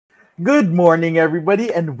Good morning,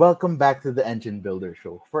 everybody, and welcome back to the Engine Builder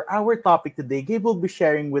Show. For our topic today, Gabe will be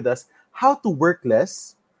sharing with us how to work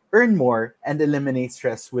less, earn more, and eliminate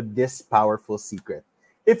stress with this powerful secret.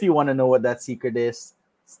 If you want to know what that secret is,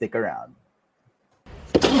 stick around.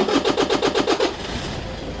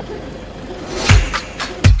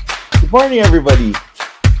 Good morning, everybody.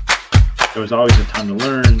 There was always a ton to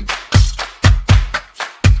learn.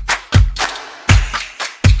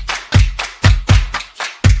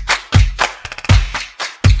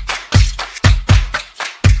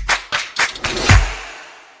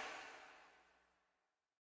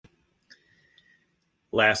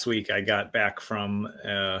 Last week, I got back from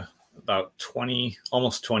about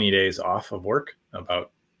almost 20 days off of work,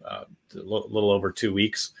 about a little over 2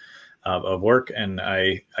 weeks of work. And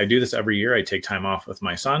I do this every year. I take time off with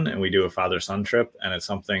my son and we do a father-son trip. And it's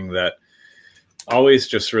something that always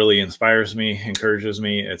just really inspires me, encourages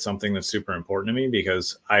me. It's something that's super important to me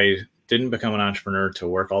because I didn't become an entrepreneur to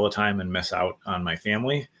work all the time and miss out on my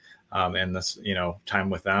family and this, time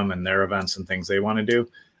with them and their events and things they want to do.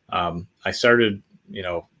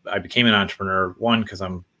 I became an entrepreneur, one, because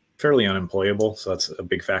I'm fairly unemployable. So that's a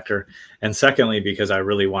big factor. And secondly, because I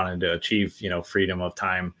really wanted to achieve, freedom of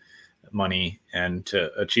time, money, and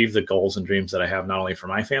to achieve the goals and dreams that I have, not only for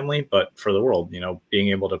my family, but for the world. Being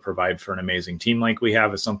able to provide for an amazing team like we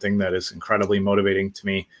have is something that is incredibly motivating to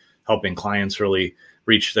me, helping clients really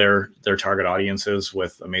reach their target audiences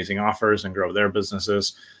with amazing offers and grow their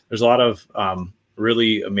businesses. There's a lot of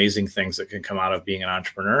really amazing things that can come out of being an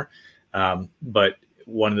entrepreneur. But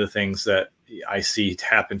one of the things that I see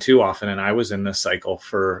happen too often, and I was in this cycle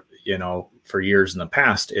for years in the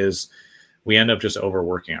past, is we end up just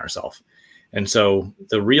overworking ourselves. And so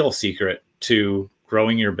the real secret to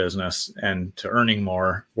growing your business and to earning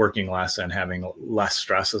more, working less, and having less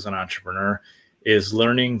stress as an entrepreneur is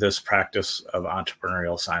learning this practice of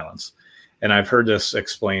entrepreneurial silence. And I've heard this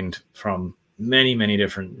explained from many, many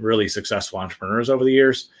different really successful entrepreneurs over the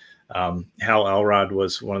years. Hal Elrod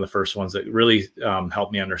was one of the first ones that really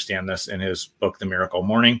helped me understand this in his book, The Miracle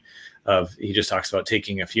Morning. He just talks about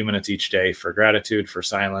taking a few minutes each day for gratitude, for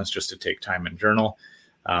silence, just to take time and journal.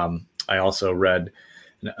 I also read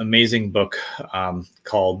an amazing book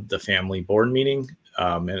called The Family Board Meeting.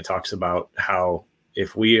 And it talks about how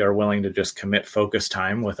if we are willing to just commit focused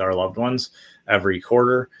time with our loved ones every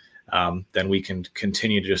quarter, then we can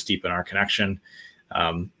continue to just deepen our connection.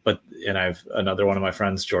 And I've another one of my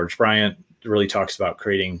friends, George Bryant, really talks about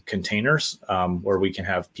creating containers where we can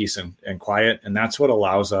have peace and quiet. And that's what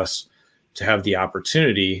allows us to have the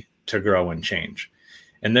opportunity to grow and change.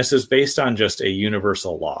 And this is based on just a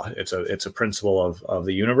universal law. It's a principle of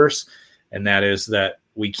the universe. And that is that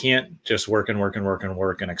we can't just work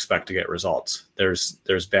and expect to get results.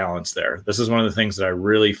 There's balance there. This is one of the things that I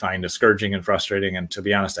really find discouraging and frustrating. And to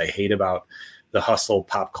be honest, I hate about the hustle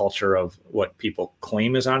pop culture of what people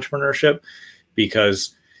claim is entrepreneurship,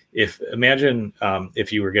 because imagine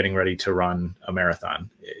if you were getting ready to run a marathon,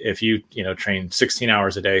 if you train 16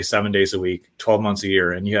 hours a day, 7 days a week, 12 months a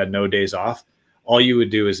year, and you had no days off, all you would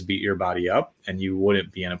do is beat your body up and you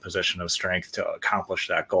wouldn't be in a position of strength to accomplish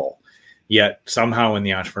that goal. Yet somehow in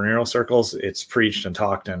the entrepreneurial circles, it's preached and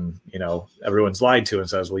talked and, everyone's lied to and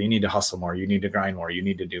says, well, you need to hustle more, you need to grind more, you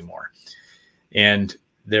need to do more. And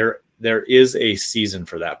there is a season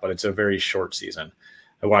for that, but it's a very short season.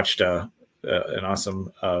 I watched an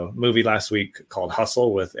awesome movie last week called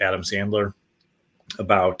Hustle with Adam Sandler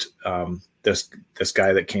about this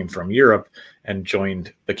guy that came from Europe and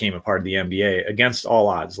became a part of the NBA against all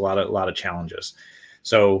odds, a lot of challenges.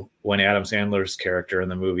 So when Adam Sandler's character in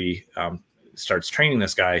the movie starts training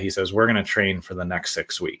this guy, he says, we're going to train for the next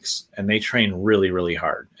 6 weeks. And they train really, really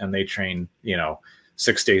hard. And they train,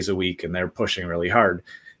 6 days a week, and they're pushing really hard.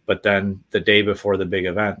 But then the day before the big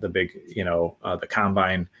event, the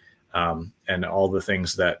combine, and all the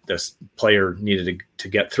things that this player needed to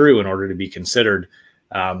get through in order to be considered,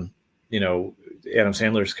 Adam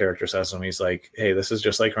Sandler's character says to him, he's like, hey, this is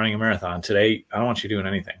just like running a marathon. Today, I don't want you doing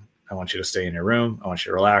anything. I want you to stay in your room. I want you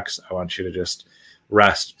to relax. I want you to just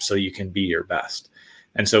rest so you can be your best.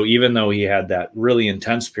 And so even though he had that really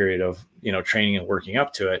intense period of, training and working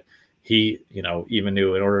up to it, he, even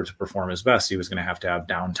knew in order to perform his best, he was going to have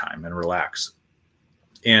downtime and relax.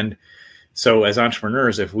 And so as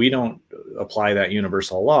entrepreneurs, if we don't apply that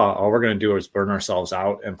universal law, all we're going to do is burn ourselves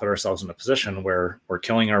out and put ourselves in a position where we're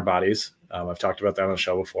killing our bodies. I've talked about that on the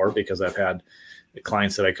show before, because I've had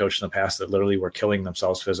clients that I coached in the past that literally were killing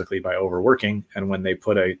themselves physically by overworking. And when they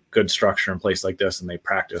put a good structure in place like this and they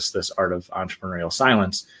practice this art of entrepreneurial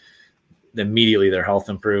silence, immediately their health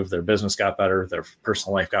improved, their business got better, their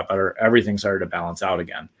personal life got better, everything started to balance out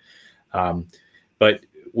again. But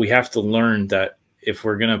we have to learn that if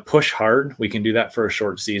we're going to push hard, we can do that for a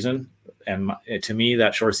short season. And to me,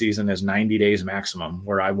 that short season is 90 days maximum,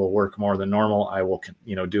 where I will work more than normal. I will,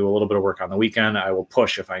 do a little bit of work on the weekend. I will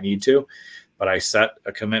push if I need to, but I set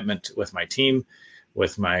a commitment with my team,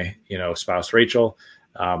 with my, spouse, Rachel.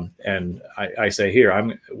 And I say here,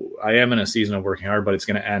 I am in a season of working hard, but it's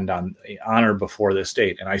going to end on or before this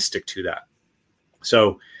date. And I stick to that.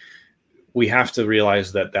 So we have to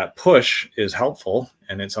realize that push is helpful,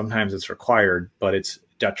 and sometimes it's required, but it's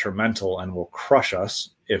detrimental and will crush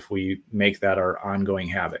us if we make that our ongoing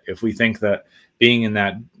habit. If we think that being in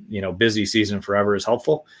that, busy season forever is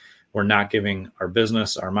helpful, we're not giving our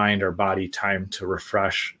business, our mind, our body time to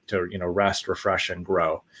refresh, to, rest, refresh, and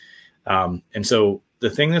grow. And so the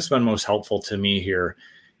thing that's been most helpful to me here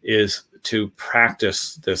is to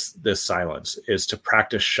practice this silence, is to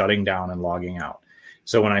practice shutting down and logging out.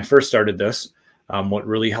 So when I first started this, what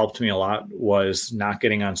really helped me a lot was not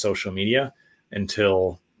getting on social media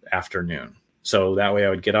until afternoon. So that way I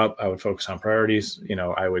would get up, I would focus on priorities.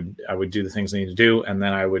 I would do the things I need to do. And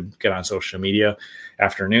then I would get on social media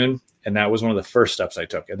afternoon. And that was one of the first steps I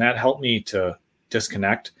took. And that helped me to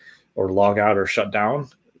disconnect or log out or shut down,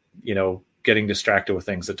 getting distracted with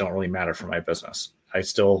things that don't really matter for my business. I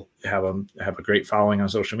still have a great following on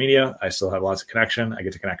social media. I still have lots of connection. I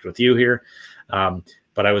get to connect with you here.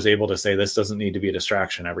 But I was able to say this doesn't need to be a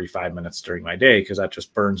distraction every 5 minutes during my day, because that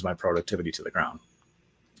just burns my productivity to the ground.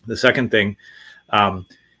 The second thing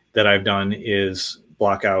that I've done is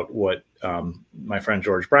block out what my friend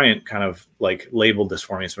George Bryant kind of like labeled this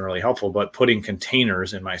for me. It's been really helpful, but putting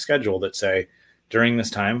containers in my schedule that say, during this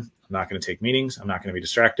time, I'm not going to take meetings, I'm not going to be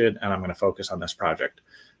distracted, and I'm going to focus on this project.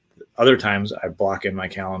 Other times I block in my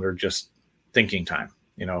calendar just thinking time.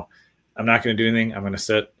 I'm not going to do anything. I'm going to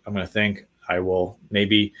sit, I'm going to think. I will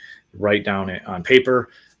maybe write down it on paper,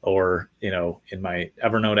 or, in my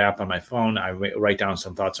Evernote app on my phone, I write down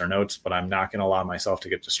some thoughts or notes, but I'm not going to allow myself to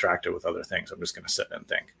get distracted with other things. I'm just going to sit and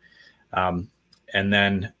think. And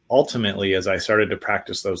then ultimately, as I started to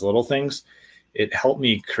practice those little things, it helped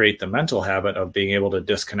me create the mental habit of being able to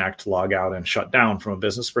disconnect, log out, and shut down from a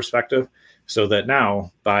business perspective, so that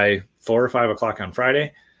now by 4 or 5 o'clock on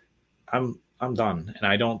Friday, I'm done. And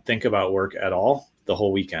I don't think about work at all the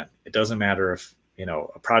whole weekend. It doesn't matter if,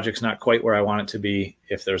 a project's not quite where I want it to be.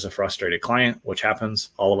 If there's a frustrated client, which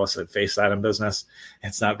happens, all of us have faced that in business.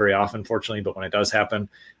 It's not very often, fortunately, but when it does happen,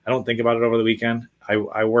 I don't think about it over the weekend.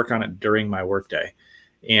 I work on it during my workday.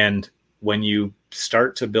 And when you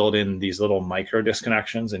start to build in these little micro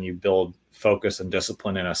disconnections, and you build focus and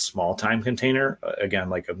discipline in a small time container,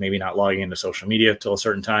 again, like maybe not logging into social media till a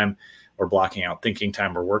certain time, or blocking out thinking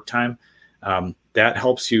time or work time, that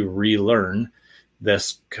helps you relearn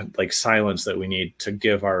this like silence that we need to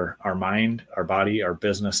give our mind, our body, our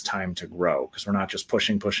business time to grow, because we're not just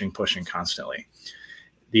pushing constantly.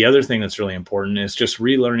 The other thing that's really important is just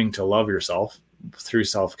relearning to love yourself through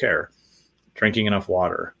self-care, drinking enough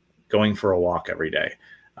water, going for a walk every day,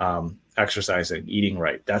 exercising, eating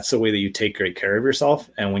right. That's the way that you take great care of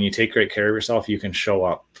yourself. And when you take great care of yourself, you can show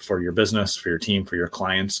up for your business, for your team, for your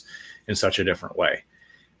clients in such a different way.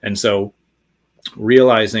 And so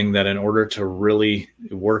realizing that in order to really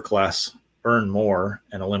work less, earn more,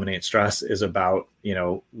 and eliminate stress is about,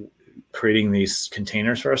 creating these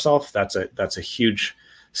containers for ourselves. That's a huge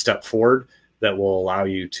step forward that will allow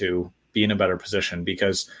you to be in a better position.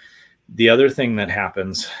 Because the other thing that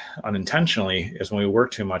happens unintentionally is when we work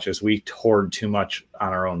too much is we hoard too much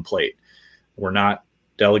on our own plate. We're not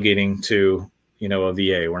delegating to, a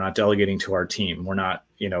VA. We're not delegating to our team. We're not,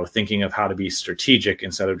 thinking of how to be strategic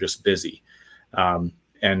instead of just busy.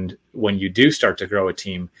 And when you do start to grow a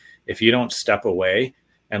team, if you don't step away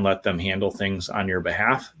and let them handle things on your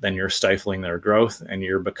behalf, then you're stifling their growth, and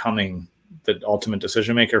you're becoming the ultimate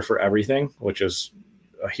decision maker for everything, which is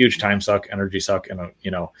a huge time suck, energy suck, and,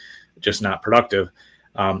 just not productive.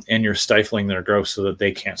 And you're stifling their growth so that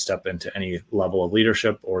they can't step into any level of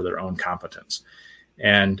leadership or their own competence.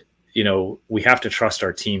 And, we have to trust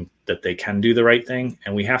our team that they can do the right thing.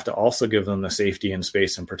 And we have to also give them the safety and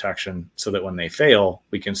space and protection so that when they fail,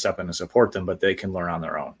 we can step in and support them, but they can learn on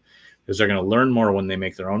their own, because they're going to learn more when they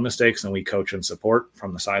make their own mistakes and we coach and support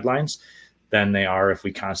from the sidelines than they are if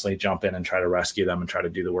we constantly jump in and try to rescue them and try to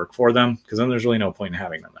do the work for them, because then there's really no point in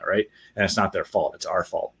having them there, right? And it's not their fault. It's our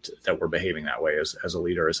fault that we're behaving that way as a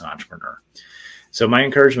leader, as an entrepreneur. So my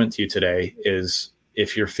encouragement to you today is,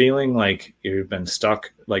 if you're feeling like you've been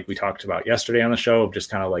stuck, like we talked about yesterday on the show, of just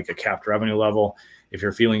kind of like a capped revenue level, if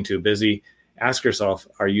you're feeling too busy, ask yourself,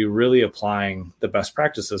 are you really applying the best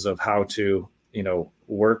practices of how to,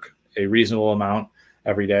 work a reasonable amount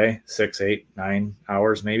every day, 6, 8, 9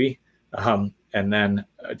 hours maybe, and then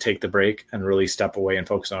take the break and really step away and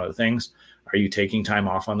focus on other things? Are you taking time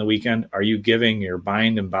off on the weekend? Are you giving your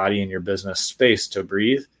mind and body and your business space to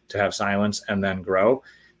breathe, to have silence, and then grow?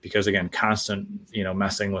 Because again, constant,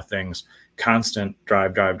 messing with things, constant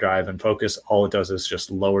drive, and focus, all it does is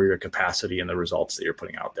just lower your capacity and the results that you're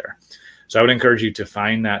putting out there. So I would encourage you to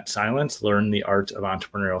find that silence, learn the art of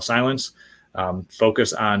entrepreneurial silence,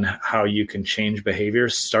 focus on how you can change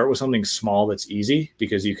behaviors. Start with something small that's easy,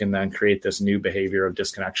 because you can then create this new behavior of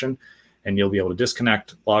disconnection, and you'll be able to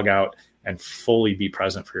disconnect, log out, and fully be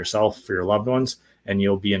present for yourself, for your loved ones. And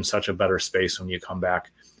you'll be in such a better space when you come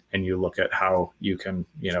back and you look at how you can,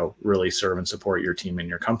 really serve and support your team and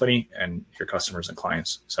your company and your customers and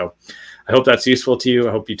clients. So I hope that's useful to you.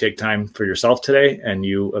 I hope you take time for yourself today and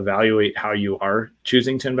you evaluate how you are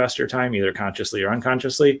choosing to invest your time, either consciously or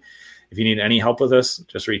unconsciously. If you need any help with this,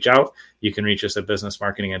 just reach out. You can reach us at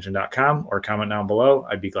businessmarketingengine.com or comment down below.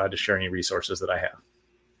 I'd be glad to share any resources that I have.